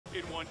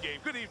one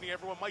game. Good evening,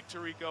 everyone. Mike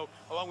Tirico,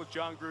 along with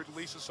John Gruden,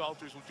 Lisa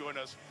Salters will join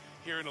us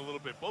here in a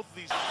little bit. Both of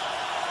these.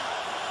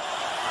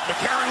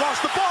 McCarron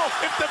lost the ball.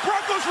 If the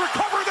Broncos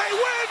recover, they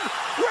win.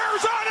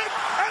 Ware's on it,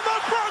 and the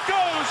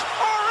Broncos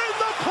are in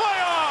the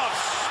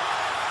playoffs.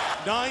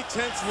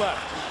 9/10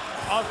 left.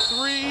 A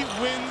 3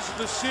 wins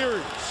the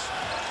series.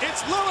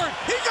 It's Lillard.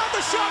 He got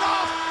the shot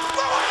off.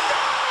 Lillard,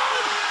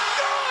 good!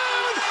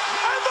 Good!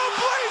 And the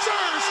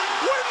Blazers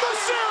win the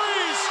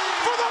series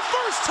for the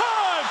first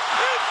time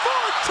in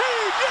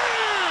 14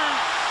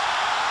 years.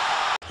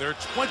 They're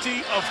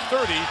 20 of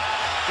 30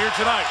 here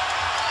tonight.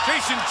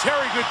 Jason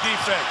Terry, good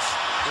defense.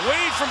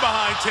 Wade from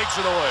behind takes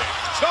it away.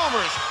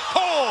 Chalmers,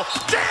 Cole,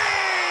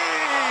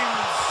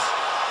 James!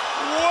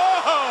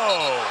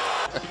 Whoa!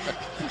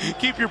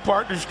 Keep your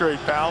partner straight,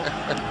 pal.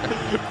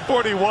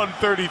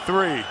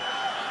 41-33.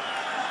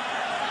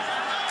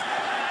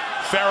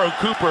 Pharaoh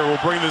Cooper will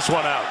bring this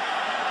one out.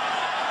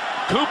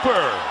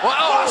 Cooper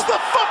lost the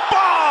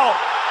football!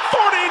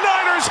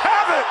 49ers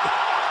have it!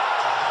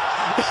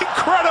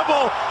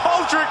 Incredible!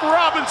 Aldrick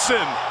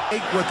Robinson.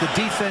 What the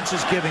defense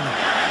is giving them.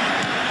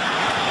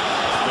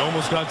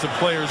 Almost got some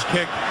players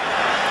kicked.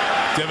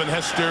 Devin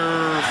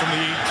Hester from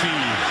the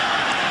 18.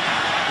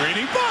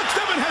 Reading box.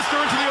 Devin Hester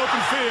into the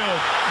open field.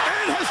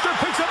 And Hester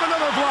picks up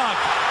another block.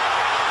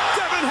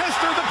 Devin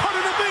Hester, the punter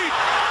to beat.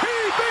 He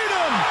beat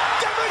him.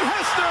 Devin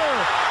Hester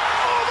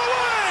all the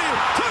way.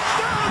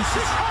 Touchdown,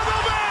 Chicago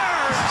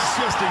Bears. It's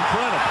just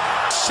incredible.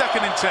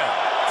 2nd and 10.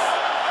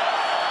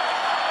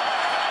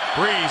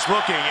 Breeze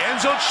looking. End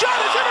zone shot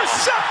is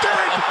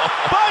intercepted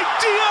by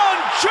Deion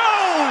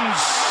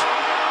Jones.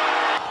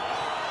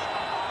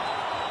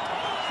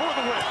 For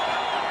the win.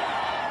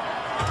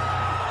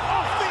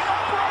 Off the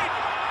upright.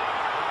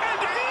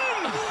 And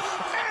in.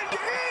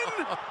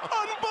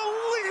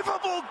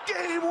 Unbelievable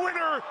game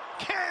winner,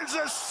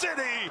 Kansas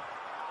City.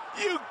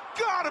 You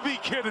gotta be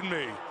kidding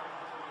me.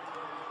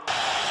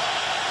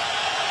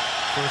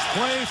 First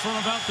play from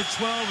about the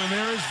 12, and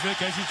there is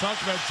Vic, as you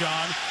talked about,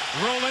 John,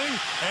 rolling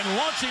and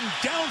launching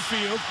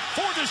downfield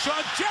for Deshaun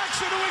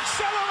Jackson, who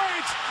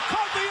accelerates,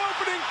 caught the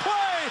opening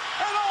play,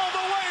 and all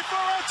the way for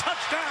a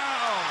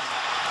touchdown.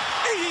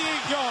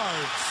 88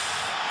 yards.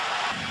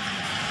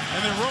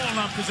 And they're rolling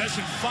on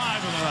possession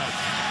 5 of the night.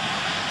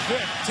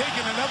 Vic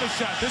taking another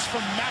shot, this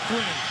from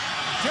Macklin.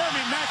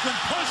 Jeremy Macklin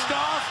pushed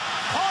off,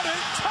 caught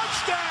it,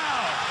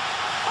 touchdown.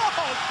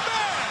 Oh,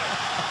 man.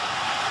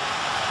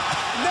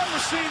 Never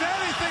seen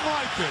anything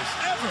like this,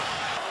 ever.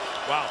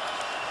 Wow.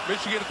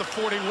 Michigan at the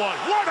 41.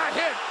 What a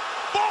hit!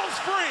 Ball's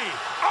free,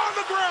 on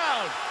the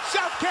ground.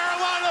 South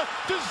Carolina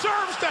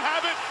deserves to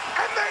have it,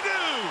 and they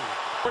do.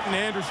 Morton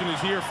Anderson is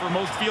here for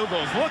most field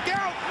goals. Look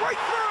out, right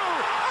through.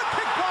 A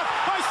kick block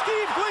by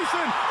Steve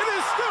Gleason. It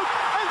is scooped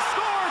and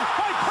scored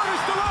by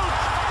Curtis DeLoach.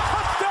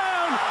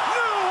 Touchdown,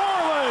 New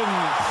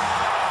Orleans.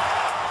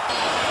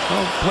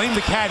 Well, blame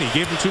the caddy.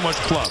 Gave him too much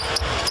club.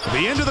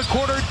 The end of the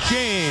quarter,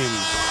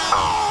 James.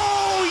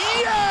 Oh,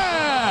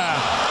 yeah!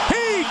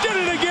 He did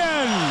it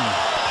again.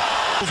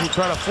 We'll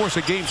try to force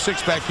a game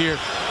 6 back here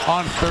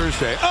on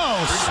Thursday. Oh,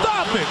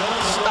 stop it!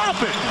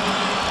 Stop it!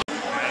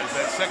 As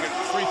that second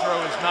free throw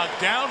is knocked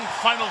down,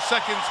 final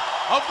seconds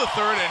of the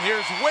third, and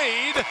here's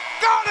Wade.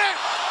 Got it!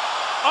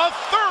 A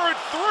third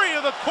 3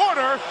 of the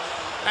quarter,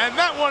 and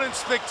that one in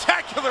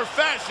spectacular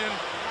fashion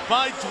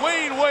by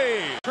Dwayne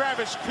Wade.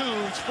 Travis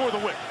Coons for the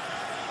win.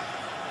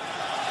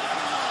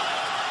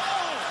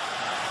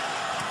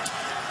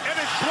 And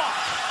it's blocked.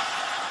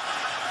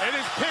 It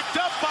is picked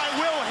up by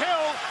Will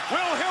Hill.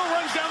 Will Hill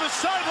runs down the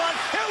sideline.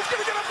 Hill's going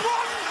to get a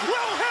block.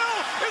 Will Hill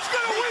is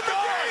going to win the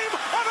game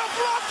on a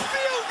blocked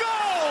field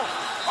goal.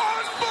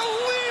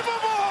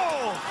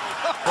 Unbelievable!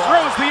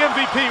 Throws the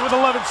MVP with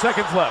 11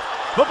 seconds left.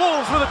 The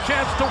Bulls with a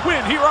chance to win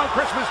here on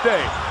Christmas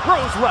Day.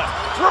 Rose left,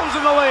 throws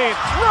in the lane.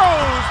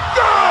 Rose,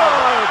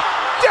 good!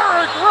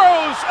 Derrick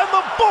Rose and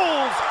the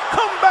Bulls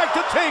come back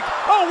to take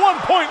a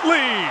 1-point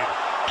lead.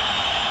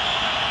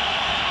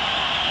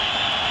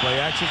 Play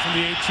action from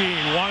the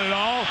 18. Want it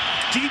all.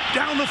 Deep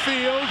down the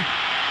field.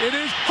 It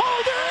is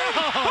holding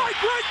by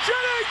Greg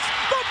Jennings.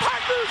 The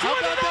Packers win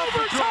in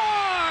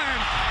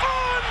overtime.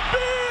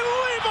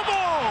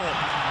 Unbelievable.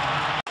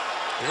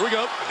 Here we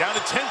go. Down to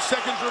 10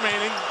 seconds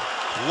remaining.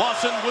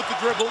 Lawson with the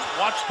dribble.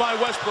 Watched by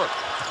Westbrook.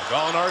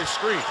 Gallinari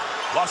screen.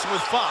 Lawson with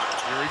 5.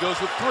 Here he goes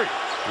with 3.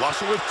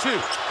 Lawson with 2.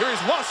 Here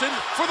is Lawson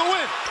for the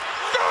win.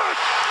 Good!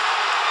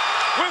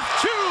 With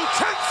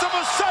 0.2 of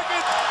a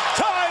second,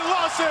 Ty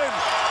Lawson,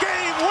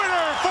 game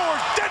winner for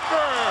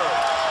Denver.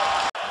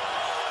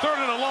 Third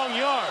and a long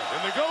yard,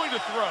 and they're going to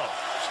throw.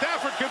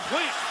 Stafford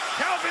complete.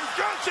 Calvin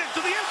Johnson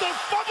to the end zone,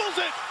 fumbles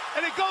it,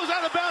 and it goes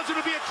out of bounds.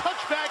 It would be a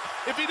touchback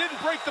if he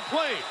didn't break the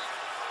plane.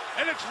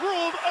 And it's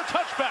ruled a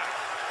touchback.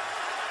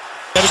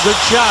 Got a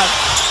good shot.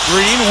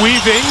 Green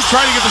weaving,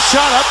 trying to get the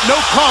shot up. No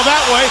call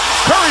that way.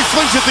 Curry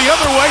flings it the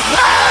other way,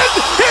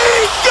 and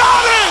he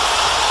got it!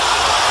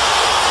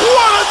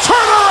 What a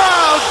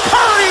turnaround!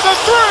 Curry the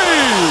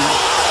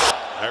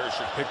 3! Irish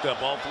have picked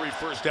up all 3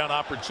 first down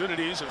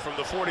opportunities, and from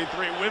the 43,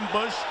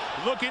 Wimbush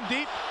looking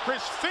deep.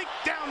 Chris Fink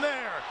down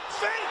there.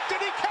 Fink, did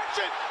he catch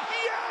it?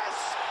 Yes!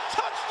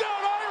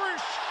 Touchdown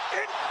Irish!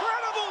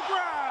 Incredible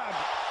grab!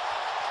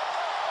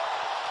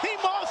 He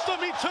mossed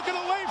him. He took it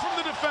away from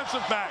the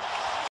defensive back.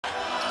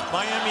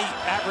 Miami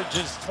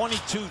averages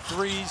 22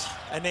 threes,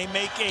 and they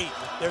make 8.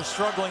 They're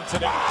struggling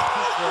today.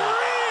 Green!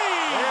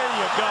 There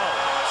you go.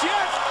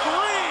 Jeff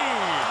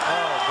Green!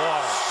 Oh,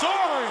 boy.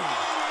 Soaring!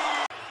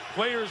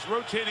 Players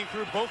rotating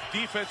through both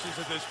defenses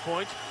at this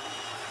point.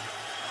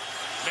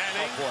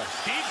 Manning,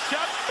 deep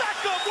shot, back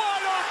up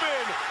wide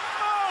open!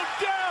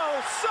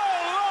 Odell, so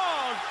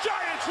long!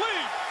 Giants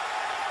lead!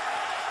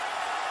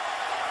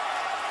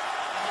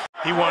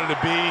 He wanted to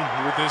be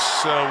with this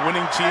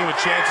winning team, a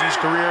chance in his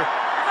career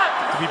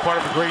to be part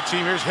of a great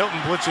team. Here's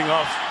Hilton blitzing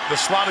off the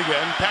slot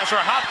again.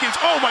 Passer Hopkins,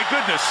 oh my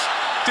goodness!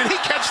 Did he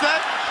catch that?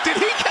 Did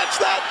he catch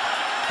that?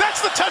 That's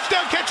the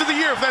touchdown catch of the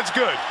year if that's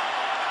good.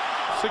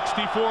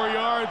 64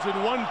 yards in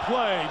one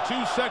play,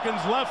 2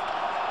 seconds left.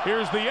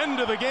 Here's the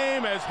end of the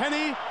game as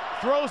Henne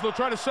throws. They'll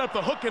try to set up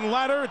the hook and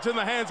ladder. It's in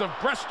the hands of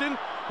Preston,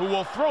 who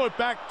will throw it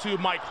back to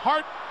Mike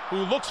Hart, who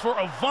looks for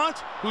Avant,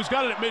 who's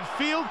got it at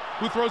midfield,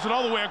 who throws it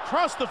all the way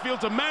across the field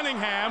to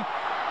Manningham.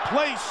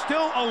 Play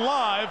still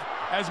alive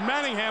as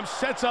Manningham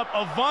sets up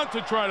Avant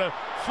to try to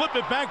flip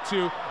it back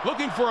to,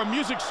 looking for a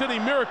Music City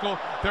miracle.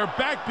 They're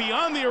back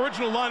beyond the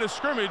original line of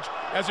scrimmage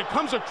as it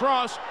comes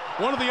across.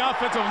 One of the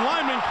offensive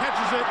linemen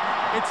catches it.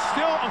 It's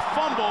still a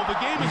fumble. The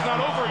game is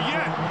not over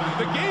yet.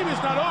 The game is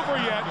not over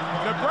yet.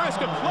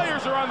 Nebraska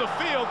players are on the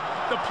field.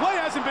 The play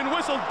hasn't been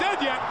whistled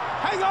dead yet.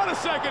 Hang on a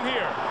second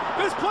here.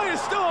 This play is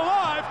still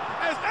alive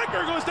as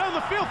Edgar goes down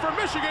the field for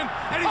Michigan,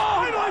 and he's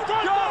finally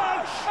brought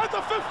down at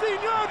the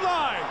 15-yard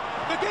line.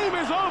 The game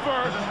is over.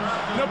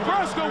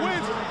 Nebraska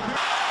wins.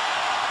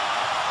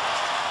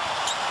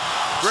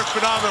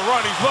 Griffin on the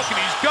run, he's looking,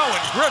 he's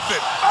going.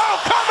 Griffin, oh,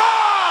 come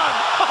on!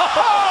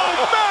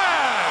 Oh,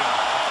 man!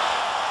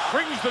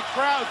 Brings the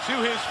crowd to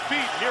his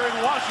feet here in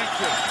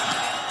Washington.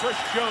 Chris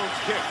Jones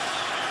kicks.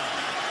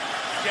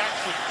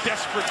 Jackson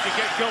desperate to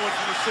get going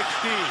to the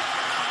 16.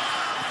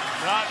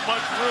 Not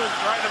much room,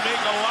 trying to make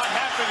a lot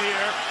happen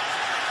here.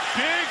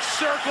 Big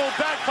circle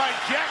back by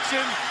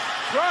Jackson,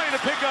 trying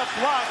to pick up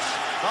blocks.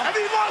 And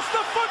he lost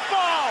the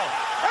football!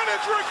 And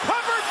it's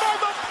recovered by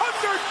the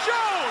punter,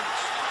 Jones!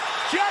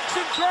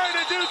 Jackson trying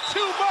to do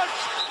too much,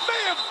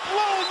 may have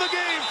blown the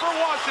game for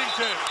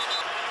Washington.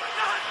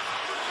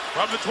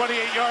 From the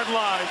 28-yard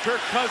line,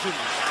 Kirk Cousins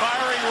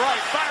firing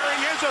right,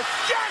 firing into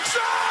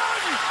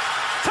Jackson!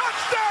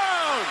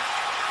 Touchdown!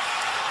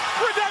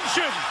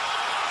 Redemption!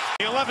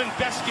 The 11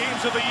 best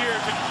games of the year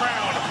to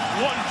crown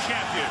one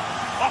champion.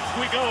 Off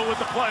we go with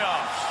the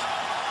playoffs.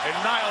 And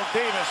Niall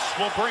Davis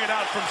will bring it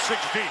out from 6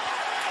 deep.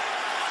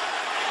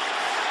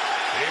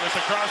 Davis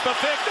across the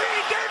 50.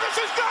 Davis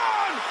is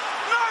gone!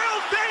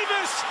 Niall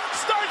Davis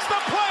starts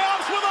the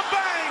playoffs with a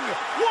bang!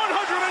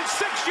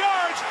 106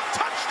 yards!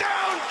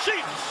 Touchdown,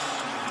 Chiefs!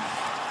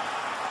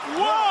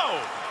 Whoa!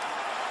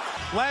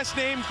 Last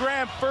name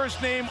Graham,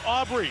 first name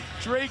Aubrey.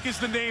 Drake is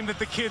the name that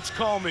the kids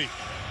call me.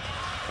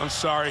 I'm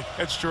sorry,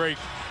 that's Drake.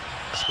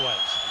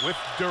 With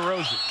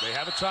DeRozan. They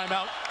have a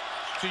timeout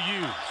to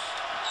use.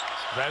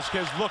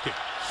 Vasquez looking,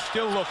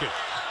 still looking.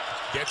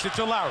 Gets it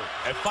to Lowry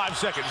at 5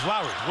 seconds.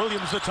 Lowry,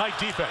 Williams the tight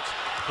defense.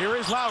 Here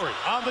is Lowry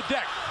on the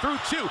deck through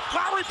 2.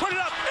 Lowry put it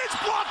up. It's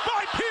blocked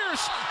by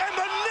Pierce, and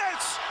the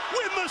Nets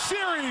win the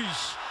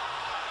series.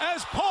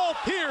 As Paul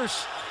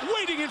Pierce,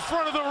 waiting in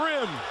front of the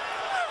rim,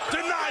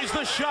 denies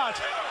the shot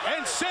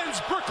and sends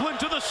Brooklyn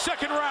to the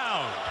second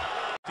round.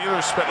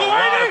 Steelers spent a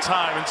lot of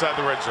time inside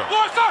the red zone.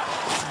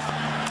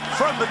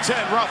 From the 10,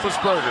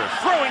 Roethlisberger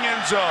throwing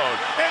end zone.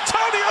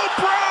 Antonio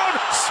Brown,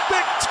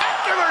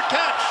 spectacular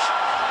catch.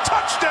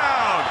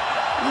 Touchdown!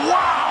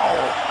 Wow!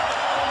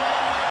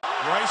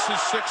 Rice is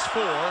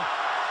 6'4",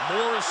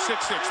 Moore is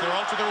 6'6". They're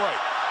all to the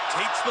right.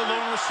 Tate's the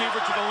lone receiver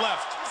to the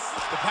left.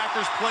 The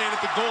Packers playing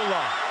at the goal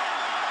line.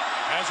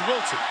 As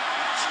Wilson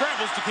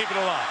scrambles to keep it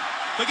alive.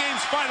 The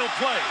game's final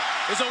play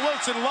is a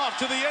Wilson lob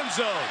to the end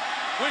zone,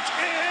 which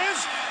is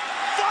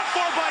fought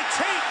for by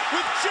Tate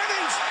with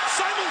Jennings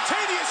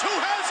simultaneous. Who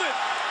has it?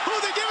 Who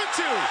they give it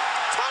to?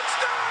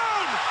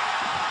 Touchdown!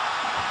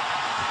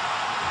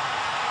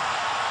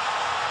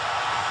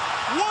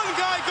 One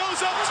guy goes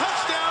up,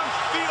 touchdown.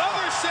 The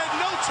other said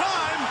no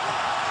time.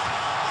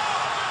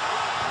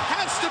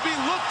 Has to be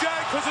looked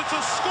at because it's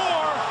a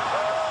score.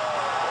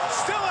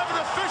 Still have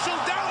an official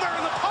down there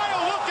in the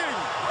pile looking.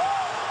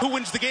 Who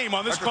wins the game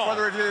on this call?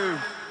 Further ado,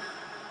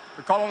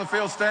 the call on the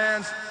field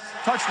stands.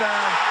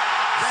 Touchdown.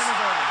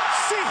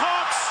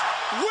 Seahawks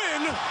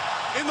win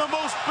in the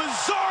most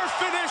bizarre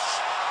finish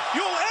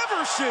you'll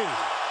ever see.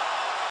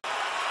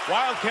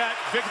 Wildcat,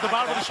 Vic at the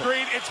bottom of the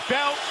screen. It's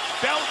Bell.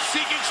 Bell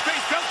seeking space.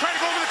 Bell trying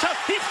to go over the top.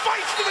 He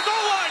fights to the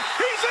goal line.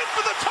 He's in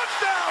for the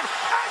touchdown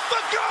at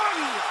the gun.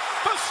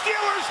 The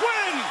Steelers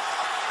win.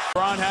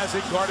 Braun has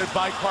it guarded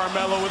by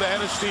Carmelo with a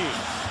head of steam.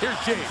 Here's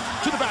James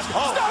to the basket.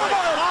 Oh,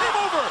 Came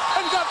over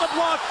and got the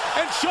block.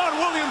 And Sean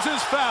Williams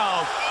is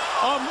fouled.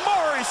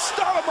 Amari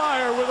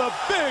Stoudemire with a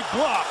big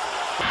block.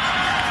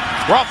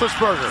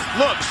 Roethlisberger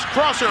looks,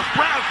 crosser,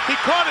 Brown, he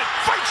caught it,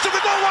 fights to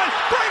the goal line,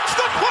 breaks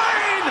the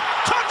plane!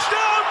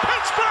 Touchdown,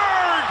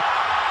 Pittsburgh!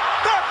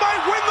 That might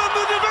win them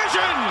the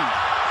division!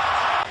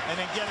 And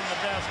then getting the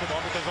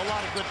basketball, because a lot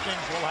of good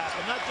things will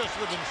happen, not just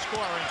with him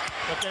scoring,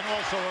 but then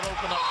also it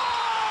open up.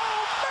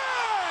 Oh,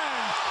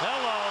 man!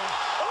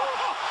 Hello.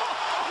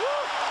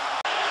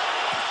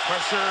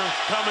 Pressure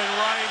coming,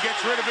 Ryan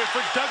gets rid of it for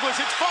Douglas,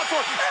 it's fought for,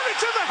 and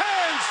it's in the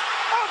hands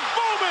of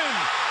Bowman,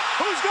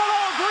 who's got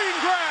all green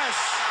grass.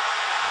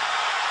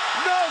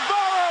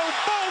 Navarro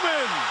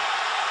Bowman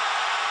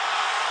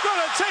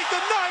gonna take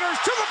the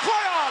Niners to the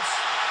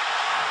playoffs.